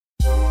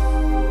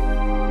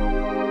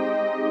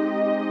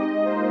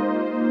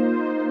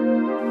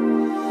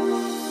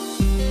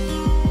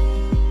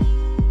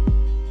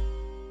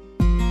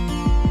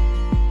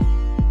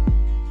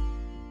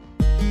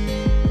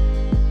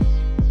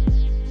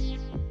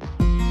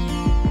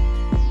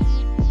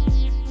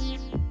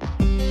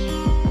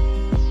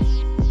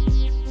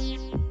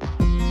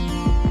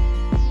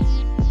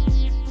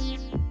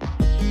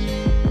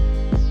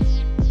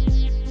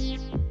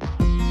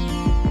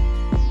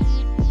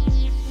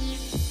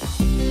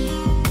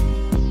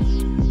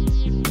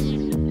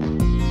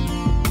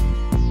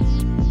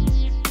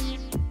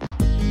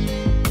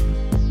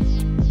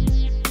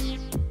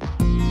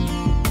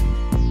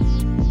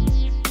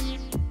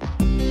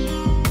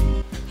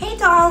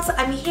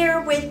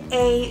here with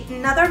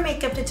another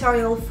makeup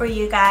tutorial for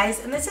you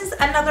guys, and this is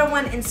another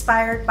one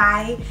inspired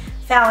by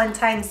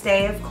Valentine's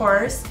Day, of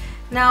course.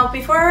 Now,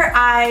 before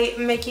I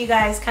make you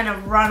guys kind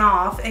of run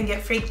off and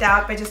get freaked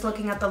out by just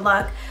looking at the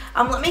look,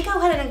 let me go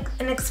ahead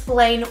and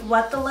explain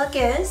what the look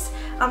is.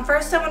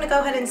 First, I want to go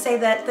ahead and say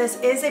that this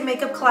is a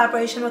makeup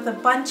collaboration with a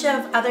bunch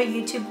of other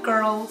YouTube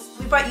girls.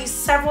 We brought you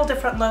several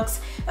different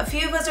looks. A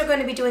few of us are going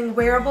to be doing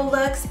wearable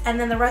looks, and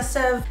then the rest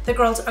of the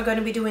girls are going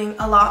to be doing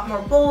a lot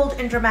more bold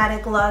and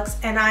dramatic looks,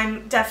 and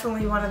I'm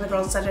definitely one of the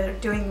girls that are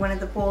doing one of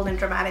the bold and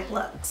dramatic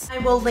looks. I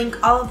will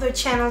link all of their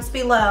channels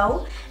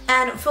below,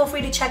 and feel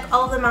free to check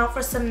all of them out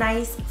for some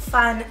nice,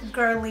 fun,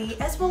 girly,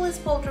 as well as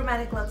bold,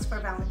 dramatic looks for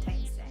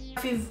Valentine's Day.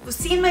 If you've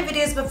seen my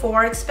videos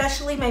before,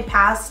 especially my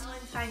past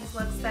Valentine's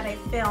looks that I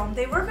filmed,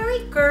 they were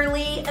very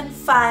girly and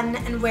fun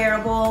and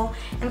wearable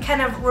and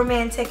kind of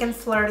romantic and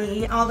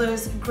flirty, all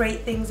those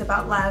great things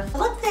about love. The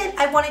look that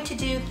I wanted to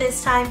do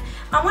this time,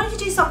 I wanted to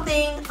do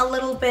something a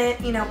little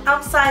bit, you know,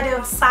 outside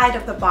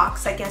of the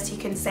box, I guess you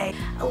can say.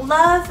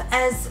 Love,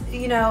 as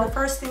you know, the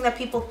first thing that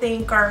people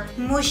think are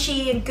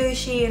mushy and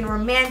gushy and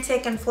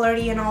romantic and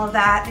flirty and all of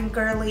that and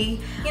girly.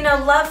 You know,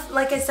 love,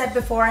 like I said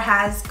before,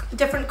 has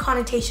different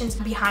connotations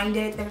behind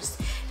it. There's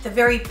the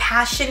very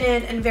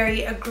passionate and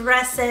very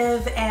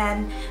aggressive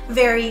and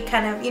very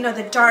kind of, you know,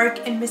 the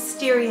dark and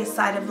mysterious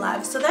side of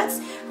love. So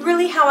that's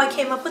really how I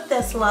came up with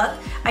this look.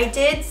 I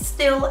did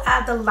still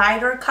add the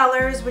lighter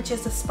colors, which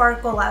is the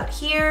sparkle out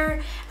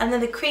here, and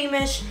then the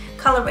creamish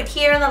color right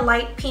here, and the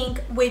light pink,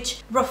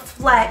 which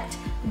reflect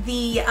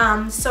the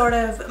sort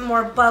of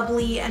more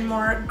bubbly and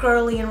more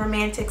girly and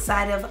romantic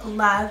side of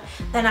love.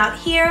 Then out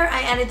here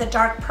I added the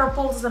dark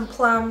purples and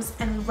plums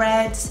and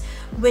reds,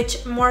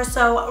 which more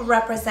so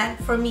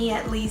represent, for me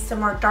at least, a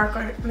more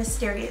darker,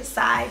 mysterious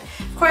side.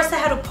 Of course, I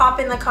had to pop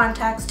in the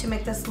contacts to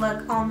make this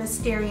look all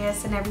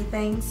mysterious and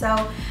everything.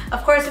 So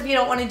of course, if you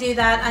don't want to do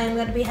that, I am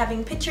going to be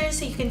having pictures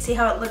so you can see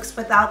how it looks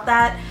without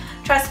that.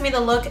 Trust me, the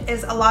look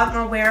is a lot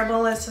more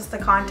wearable. It's just the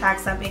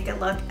contacts that make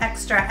it look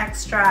extra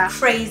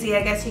crazy,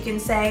 I guess you can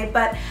say.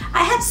 But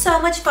I had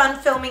so much fun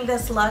filming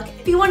this look.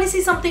 If you want to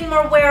see something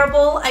more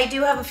wearable, I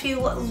do have a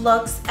few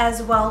looks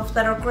as well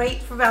that are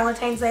great for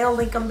Valentine's Day. I'll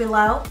link them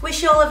below.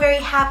 Wish you all a very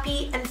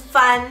happy and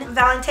fun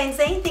Valentine's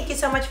Day. Thank you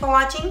so much for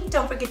watching.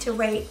 Don't forget to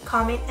rate,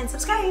 comment, and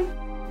subscribe.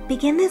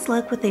 Begin this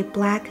look with a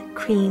black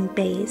cream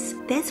base.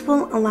 This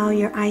will allow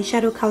your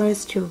eyeshadow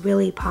colors to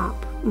really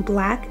pop.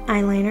 Black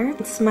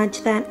eyeliner,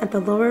 smudge that at the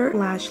lower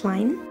lash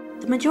line.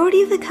 The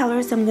majority of the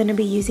colors I'm going to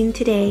be using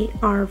today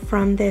are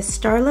from this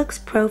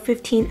Starlux Pro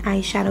 15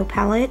 eyeshadow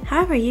palette.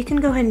 However, you can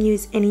go ahead and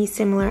use any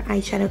similar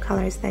eyeshadow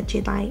colors that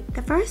you'd like.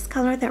 The first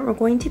color that we're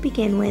going to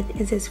begin with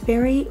is this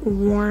very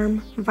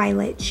warm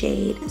violet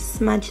shade.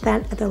 Smudge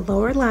that at the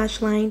lower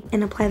lash line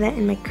and apply that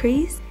in my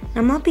crease.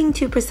 I'm not being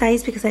too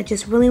precise because I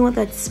just really want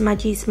that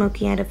smudgy,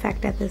 smoky eyed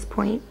effect at this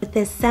point. With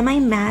this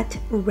semi-matte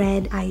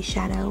red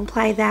eyeshadow,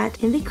 apply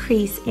that in the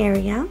crease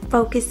area,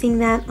 focusing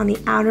that on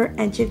the outer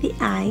edge of the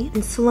eye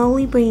and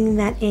slowly bringing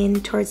that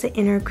in towards the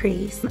inner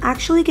crease. I'm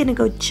actually going to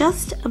go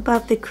just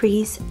above the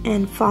crease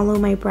and follow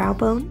my brow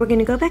bone. We're going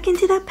to go back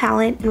into that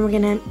palette and we're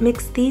going to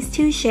mix these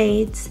two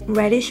shades,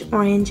 reddish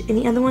orange, and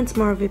the other one's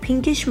more of a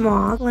pinkish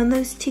mauve. Blend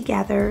those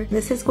together.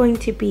 This is going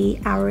to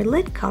be our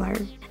lid color.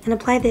 And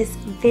apply this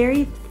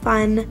very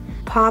fun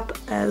pop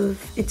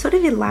of, it's sort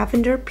of a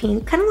lavender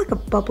pink, kind of like a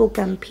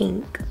bubblegum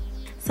pink.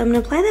 So I'm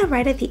going to apply that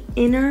right at the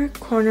inner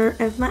corner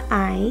of my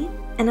eye,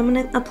 and I'm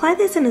going to apply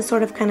this in a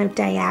sort of kind of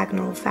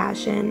diagonal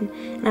fashion,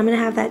 and I'm going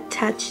to have that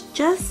touch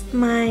just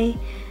my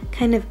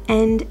kind of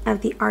end of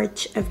the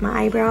arch of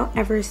my eyebrow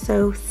ever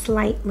so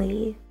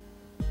slightly.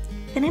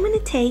 Then I'm going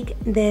to take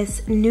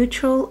this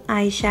neutral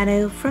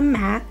eyeshadow from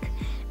MAC,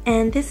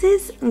 and this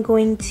is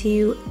going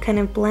to kind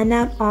of blend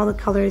out all the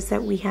colors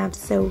that we have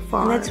so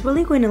far. And that's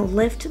really going to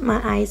lift my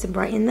eyes and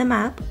brighten them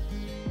up.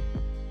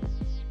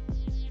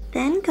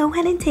 Then go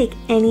ahead and take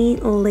any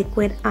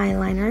liquid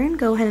eyeliner and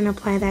go ahead and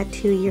apply that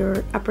to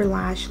your upper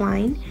lash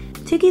line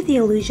to give the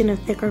illusion of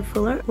thicker,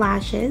 fuller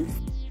lashes.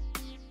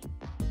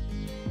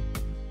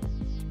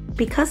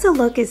 Because the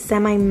look is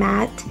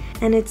semi-matte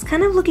and it's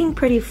kind of looking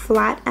pretty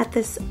flat at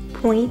this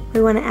point,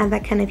 we want to add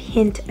that kind of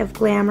hint of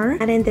glamour.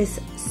 Add in this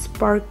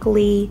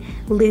sparkly,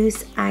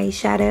 loose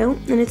eyeshadow,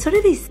 and it's sort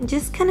of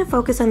just kind of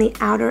focus on the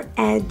outer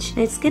edge, and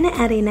it's going to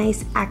add a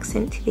nice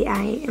accent to the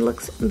eye. It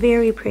looks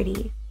very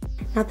pretty.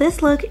 Now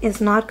this look is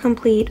not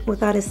complete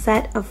without a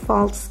set of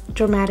false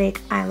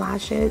dramatic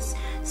eyelashes,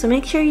 so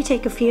make sure you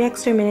take a few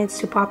extra minutes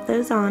to pop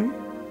those on.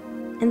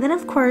 And then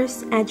of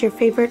course, add your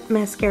favorite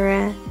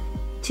mascara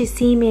to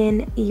seam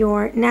in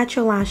your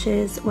natural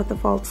lashes with the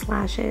false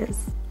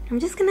lashes. I'm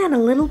just gonna add a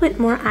little bit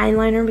more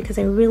eyeliner because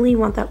I really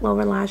want that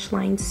lower lash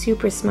line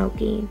super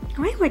smoky.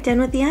 Alright, we're done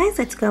with the eyes.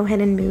 Let's go ahead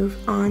and move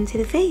on to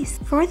the face.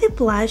 For the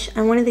blush,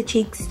 I wanted the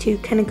cheeks to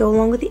kind of go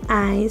along with the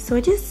eyes, so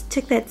I just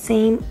took that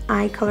same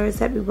eye colors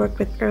that we worked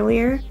with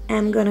earlier.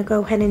 I'm gonna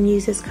go ahead and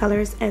use those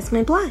colors as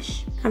my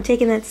blush. I'm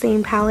taking that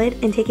same palette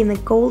and taking the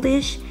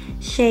goldish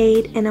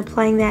shade and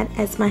applying that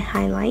as my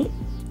highlight.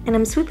 And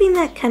I'm sweeping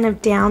that kind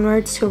of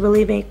downwards to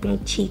really make my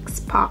cheeks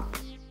pop.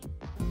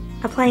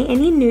 Apply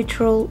any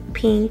neutral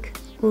pink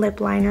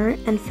lip liner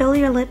and fill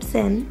your lips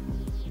in.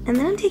 And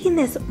then I'm taking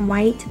this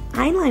white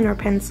eyeliner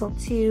pencil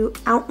to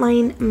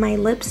outline my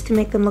lips to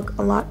make them look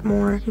a lot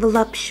more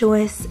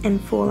voluptuous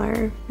and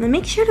fuller. And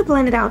make sure to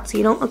blend it out so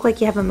you don't look like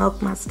you have a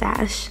milk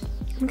mustache.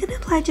 I'm going to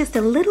apply just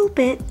a little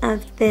bit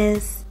of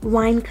this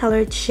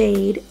wine-colored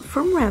shade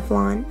from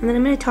Revlon, and then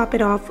I'm going to top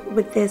it off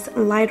with this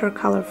lighter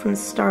color from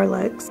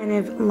Starlux, kind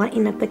of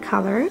lighten up the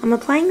color. I'm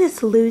applying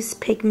this loose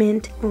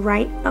pigment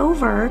right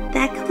over.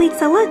 That completes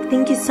the look.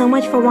 Thank you so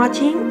much for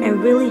watching. I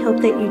really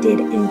hope that you did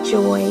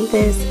enjoy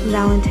this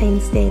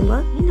Valentine's Day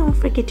look. And don't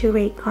forget to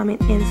rate,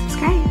 comment, and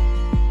subscribe.